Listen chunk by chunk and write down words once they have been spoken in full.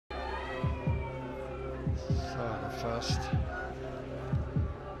first.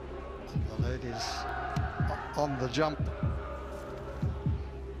 The ladies on the jump,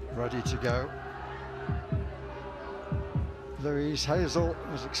 ready to go. Louise Hazel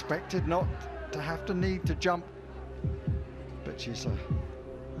was expected not to have to need to jump, but she's a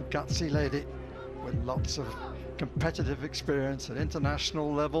gutsy lady with lots of competitive experience at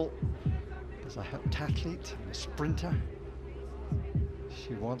international level. As a heptathlete, a sprinter,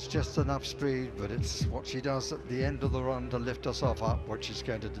 she wants just enough speed, but it's what she does at the end of the run to lift herself up which is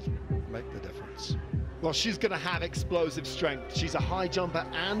going to make the difference. Well, she's going to have explosive strength. She's a high jumper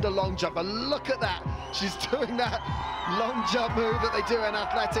and a long jumper. Look at that. She's doing that long jump move that they do in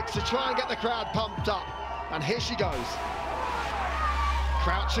athletics to try and get the crowd pumped up. And here she goes.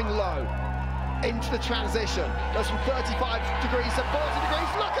 Crouching low into the transition. Goes from 35 degrees to 40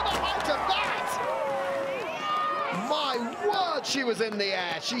 degrees. Look at the height of that. My word, she was in the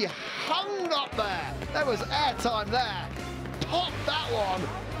air. She hung up there. There was air time there. Popped that one.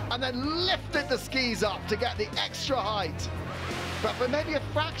 And then lifted the skis up to get the extra height. But maybe a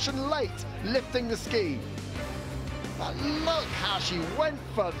fraction late lifting the ski. But look how she went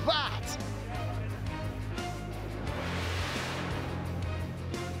for that.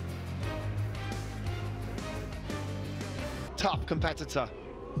 Tough competitor.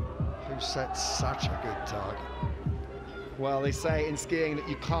 Who sets such a good target? Well, they say in skiing that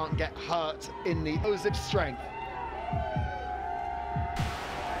you can't get hurt in the explosive strength.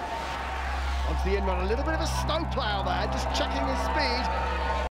 Onto the in run, a little bit of a snowplow there, just checking his speed.